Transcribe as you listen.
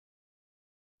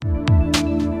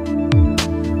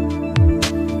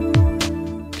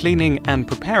Cleaning and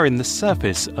preparing the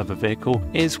surface of a vehicle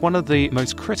is one of the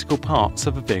most critical parts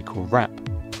of a vehicle wrap.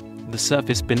 The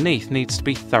surface beneath needs to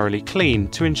be thoroughly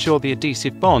cleaned to ensure the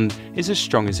adhesive bond is as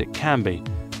strong as it can be.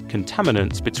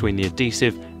 Contaminants between the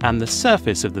adhesive and the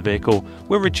surface of the vehicle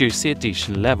will reduce the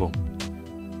adhesion level.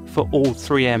 For all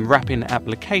 3M wrapping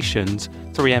applications,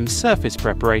 3M surface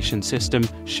preparation system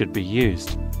should be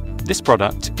used. This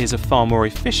product is a far more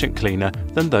efficient cleaner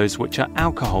than those which are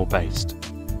alcohol-based.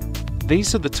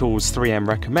 These are the tools 3M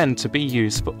recommend to be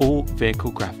used for all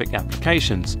vehicle graphic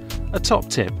applications. A top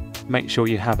tip: make sure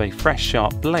you have a fresh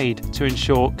sharp blade to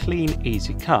ensure clean,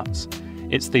 easy cuts.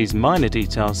 It's these minor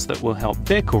details that will help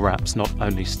vehicle wraps not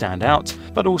only stand out,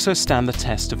 but also stand the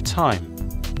test of time.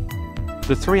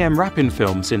 The 3M wrapping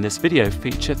films in this video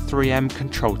feature 3M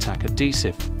Controltac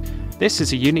Adhesive. This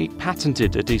is a unique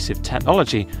patented adhesive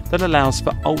technology that allows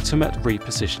for ultimate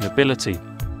repositionability.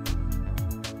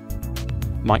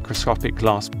 Microscopic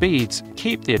glass beads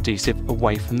keep the adhesive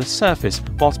away from the surface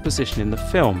whilst positioning the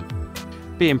film.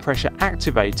 Being pressure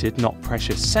activated, not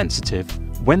pressure sensitive,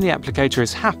 when the applicator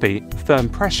is happy, firm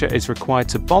pressure is required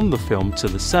to bond the film to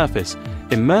the surface,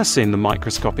 immersing the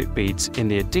microscopic beads in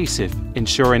the adhesive,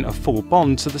 ensuring a full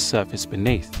bond to the surface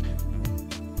beneath.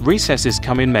 Recesses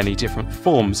come in many different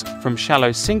forms, from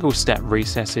shallow single-step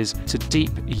recesses to deep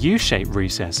U-shaped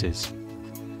recesses.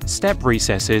 Step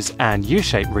recesses and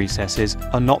U-shaped recesses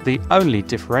are not the only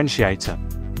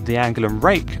differentiator. The angle and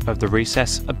rake of the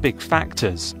recess are big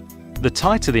factors. The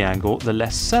tighter the angle, the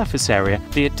less surface area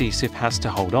the adhesive has to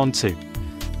hold on to.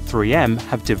 3M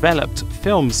have developed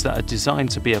films that are designed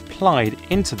to be applied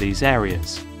into these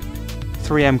areas.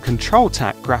 3M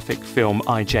Controltac Graphic Film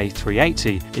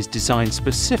IJ380 is designed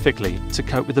specifically to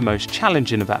cope with the most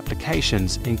challenging of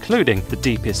applications, including the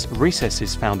deepest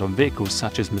recesses found on vehicles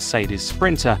such as Mercedes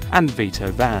Sprinter and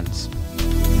Vito vans.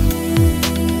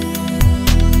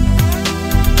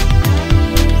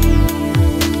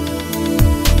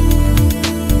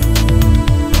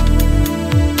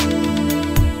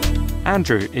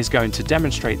 Andrew is going to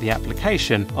demonstrate the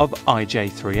application of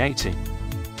IJ380.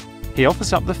 He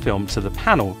offers up the film to the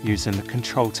panel using the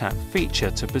Controltac feature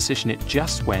to position it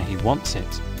just where he wants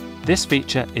it. This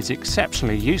feature is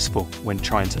exceptionally useful when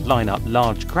trying to line up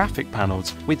large graphic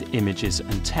panels with images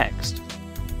and text.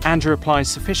 Andrew applies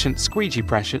sufficient squeegee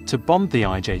pressure to bond the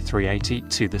IJ380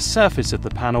 to the surface of the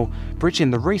panel,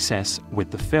 bridging the recess with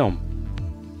the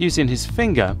film. Using his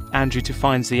finger, Andrew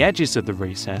defines the edges of the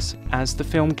recess as the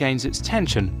film gains its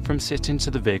tension from sitting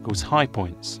to the vehicle's high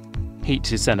points.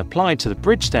 Heat is then applied to the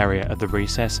bridged area of the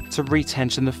recess to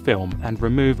retension the film and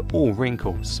remove all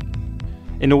wrinkles.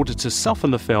 In order to soften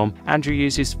the film, Andrew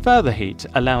uses further heat,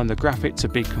 allowing the graphic to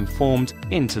be conformed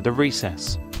into the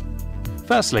recess.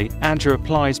 Firstly, Andrew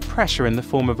applies pressure in the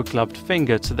form of a gloved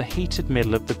finger to the heated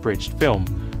middle of the bridged film,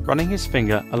 running his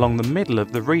finger along the middle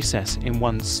of the recess in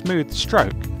one smooth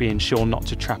stroke, being sure not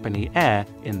to trap any air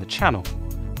in the channel.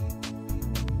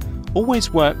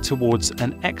 Always work towards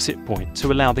an exit point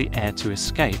to allow the air to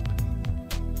escape.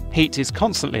 Heat is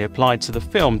constantly applied to the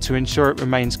film to ensure it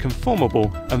remains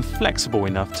conformable and flexible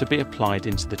enough to be applied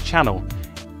into the channel.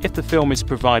 If the film is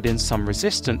providing some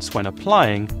resistance when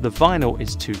applying, the vinyl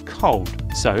is too cold,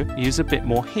 so use a bit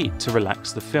more heat to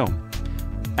relax the film.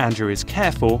 Andrew is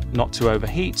careful not to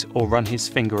overheat or run his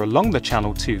finger along the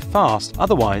channel too fast,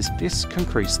 otherwise this can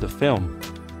crease the film.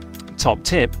 Top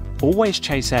tip: always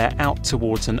chase air out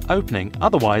towards an opening,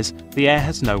 otherwise the air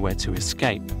has nowhere to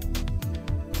escape.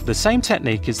 The same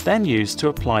technique is then used to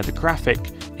apply the graphic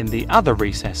in the other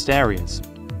recessed areas.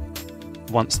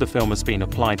 Once the film has been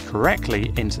applied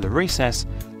correctly into the recess,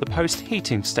 the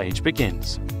post-heating stage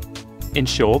begins.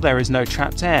 Ensure there is no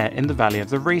trapped air in the valley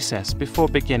of the recess before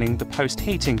beginning the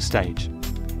post-heating stage.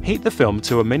 Heat the film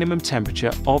to a minimum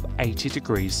temperature of 80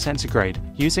 degrees centigrade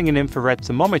using an infrared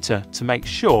thermometer to make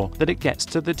sure that it gets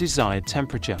to the desired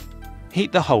temperature.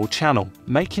 Heat the whole channel,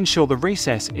 making sure the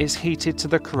recess is heated to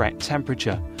the correct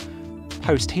temperature.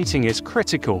 Post-heating is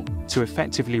critical to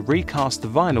effectively recast the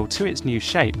vinyl to its new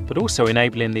shape, but also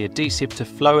enabling the adhesive to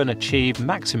flow and achieve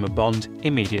maximum bond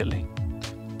immediately.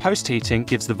 Post-heating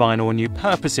gives the vinyl a new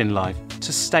purpose in life,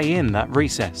 to stay in that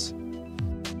recess.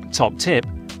 Top tip: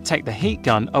 take the heat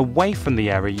gun away from the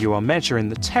area you are measuring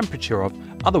the temperature of,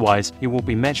 otherwise you will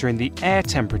be measuring the air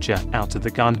temperature out of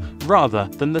the gun rather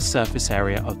than the surface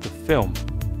area of the film.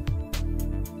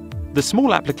 The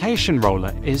small application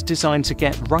roller is designed to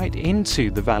get right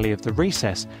into the valley of the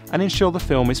recess and ensure the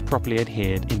film is properly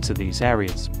adhered into these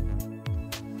areas.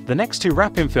 The next two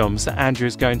wrapping films that Andrew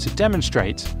is going to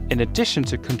demonstrate, in addition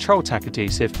to Controltac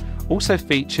Adhesive, also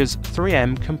features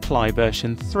 3M Comply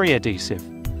version 3 adhesive.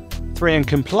 Free and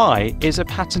Comply is a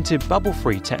patented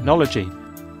bubble-free technology.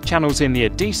 Channels in the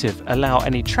adhesive allow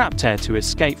any trapped air to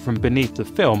escape from beneath the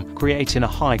film, creating a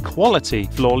high-quality,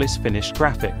 flawless finished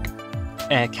graphic.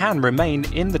 Air can remain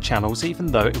in the channels even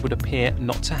though it would appear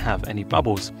not to have any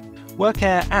bubbles. Work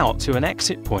air out to an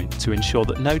exit point to ensure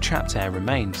that no trapped air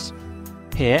remains.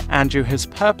 Here, Andrew has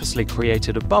purposely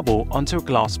created a bubble onto a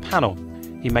glass panel.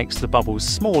 He makes the bubbles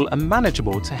small and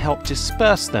manageable to help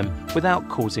disperse them without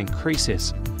causing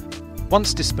creases.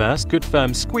 Once dispersed, good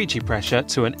firm squeegee pressure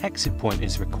to an exit point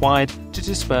is required to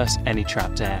disperse any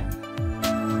trapped air.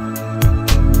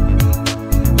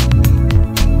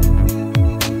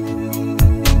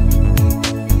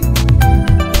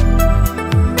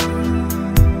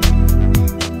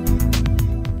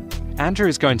 Andrew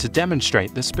is going to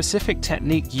demonstrate the specific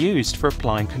technique used for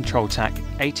applying Controltac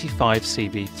 85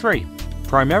 CB3.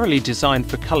 Primarily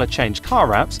designed for colour change car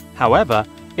wraps, however,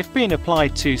 if being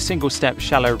applied to single-step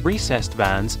shallow recessed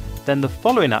vans, then the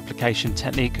following application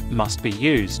technique must be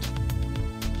used.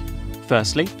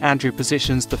 Firstly, Andrew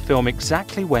positions the film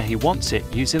exactly where he wants it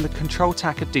using the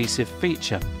Controltac Adhesive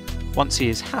feature. Once he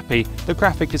is happy, the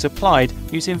graphic is applied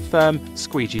using firm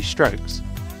squeegee strokes.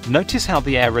 Notice how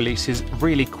the air releases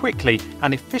really quickly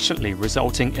and efficiently,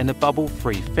 resulting in a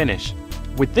bubble-free finish.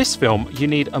 With this film, you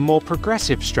need a more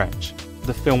progressive stretch.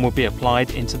 The film will be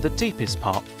applied into the deepest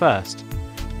part first.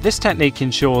 This technique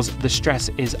ensures the stress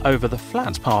is over the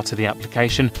flat part of the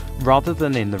application rather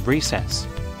than in the recess.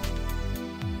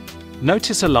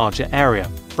 Notice a larger area,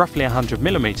 roughly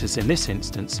 100mm in this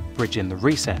instance, bridging the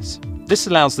recess. This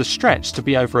allows the stretch to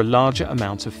be over a larger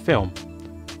amount of film.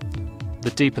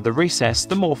 The deeper the recess,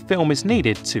 the more film is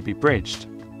needed to be bridged.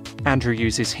 Andrew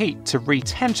uses heat to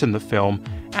retension the film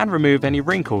and remove any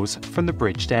wrinkles from the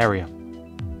bridged area.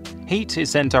 Heat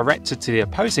is then directed to the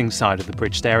opposing side of the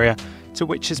bridged area, to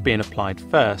which is being applied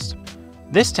first.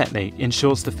 This technique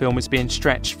ensures the film is being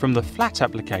stretched from the flat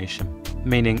application,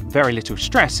 meaning very little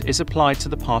stress is applied to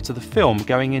the part of the film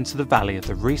going into the valley of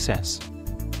the recess.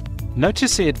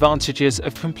 Notice the advantages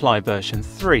of Comply version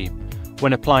 3.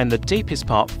 When applying the deepest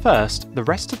part first, the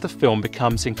rest of the film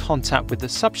becomes in contact with the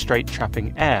substrate,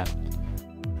 trapping air.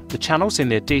 The channels in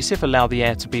the adhesive allow the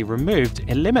air to be removed,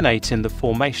 eliminating the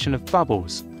formation of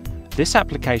bubbles. This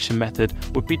application method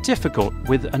would be difficult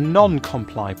with a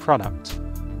non-Comply product.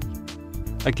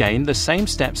 Again, the same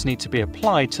steps need to be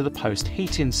applied to the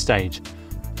post-heating stage.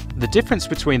 The difference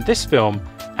between this film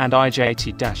and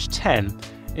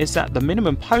IJ80-10 is that the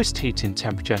minimum post-heating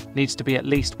temperature needs to be at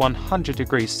least 100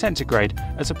 degrees centigrade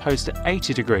as opposed to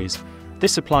 80 degrees.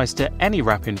 This applies to any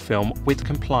wrapping film with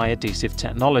Comply adhesive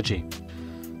technology.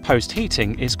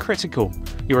 Post-heating is critical.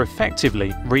 You're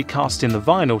effectively recasting the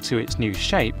vinyl to its new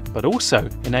shape, but also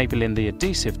enabling the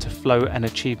adhesive to flow and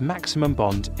achieve maximum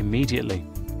bond immediately.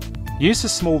 Use a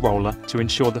small roller to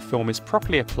ensure the film is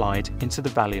properly applied into the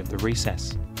valley of the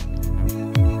recess.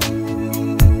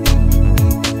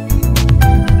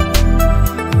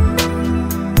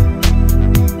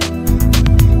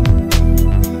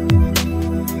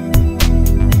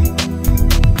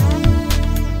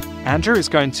 Andrew is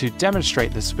going to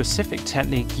demonstrate the specific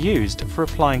technique used for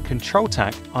applying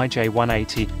Controltac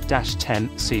IJ180-10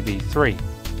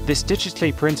 CB3. This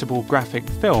digitally printable graphic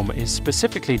film is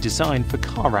specifically designed for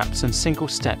car wraps and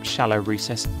single-step shallow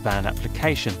recessed van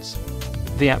applications.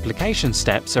 The application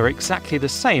steps are exactly the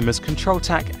same as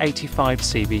Controltac 85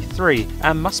 CB3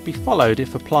 and must be followed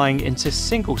if applying into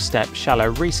single-step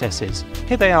shallow recesses.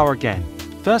 Here they are again.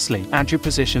 Firstly, Andrew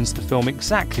positions the film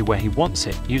exactly where he wants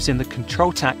it using the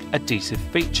Controltac Adhesive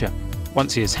feature.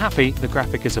 Once he is happy, the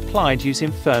graphic is applied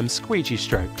using firm squeegee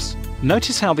strokes.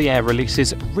 Notice how the air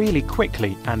releases really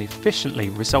quickly and efficiently,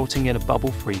 resulting in a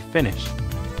bubble-free finish.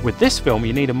 With this film,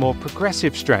 you need a more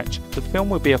progressive stretch. The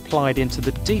film will be applied into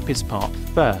the deepest part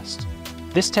first.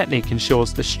 This technique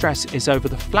ensures the stress is over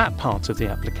the flat part of the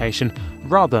application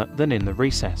rather than in the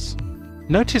recess.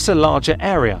 Notice a larger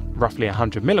area, roughly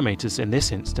 100mm in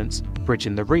this instance,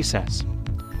 bridging the recess.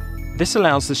 This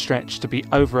allows the stretch to be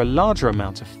over a larger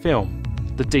amount of film.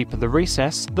 The deeper the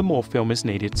recess, the more film is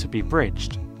needed to be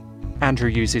bridged. Andrew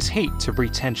uses heat to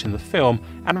retension the film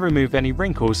and remove any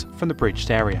wrinkles from the bridged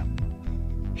area.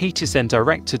 Heat is then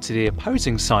directed to the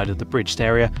opposing side of the bridged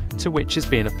area, to which is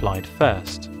being applied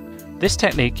first. This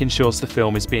technique ensures the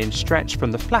film is being stretched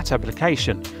from the flat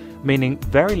application, meaning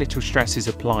very little stress is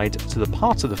applied to the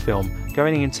part of the film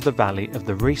going into the valley of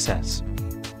the recess.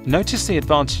 Notice the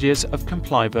advantages of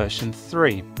Comply version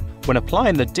 3. When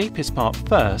applying the deepest part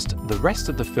first, the rest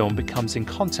of the film becomes in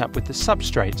contact with the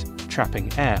substrate,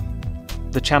 trapping air.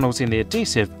 The channels in the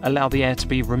adhesive allow the air to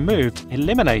be removed,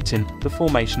 eliminating the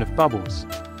formation of bubbles.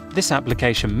 This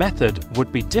application method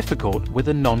would be difficult with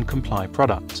a non-comply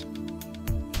product.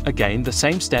 Again, the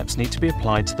same steps need to be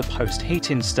applied to the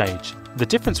post-heating stage. The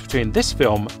difference between this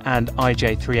film and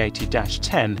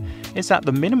IJ380-10 is that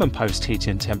the minimum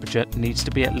post-heating temperature needs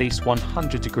to be at least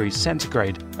 100 degrees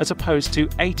centigrade as opposed to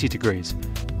 80 degrees.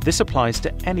 This applies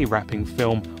to any wrapping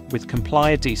film with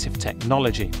Comply adhesive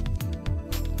technology.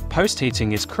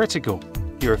 Post-heating is critical.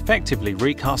 You're effectively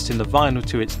recasting the vinyl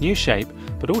to its new shape,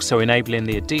 but also enabling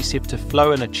the adhesive to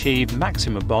flow and achieve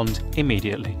maximum bond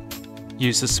immediately.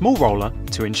 Use a small roller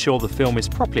to ensure the film is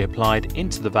properly applied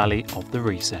into the valley of the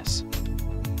recess.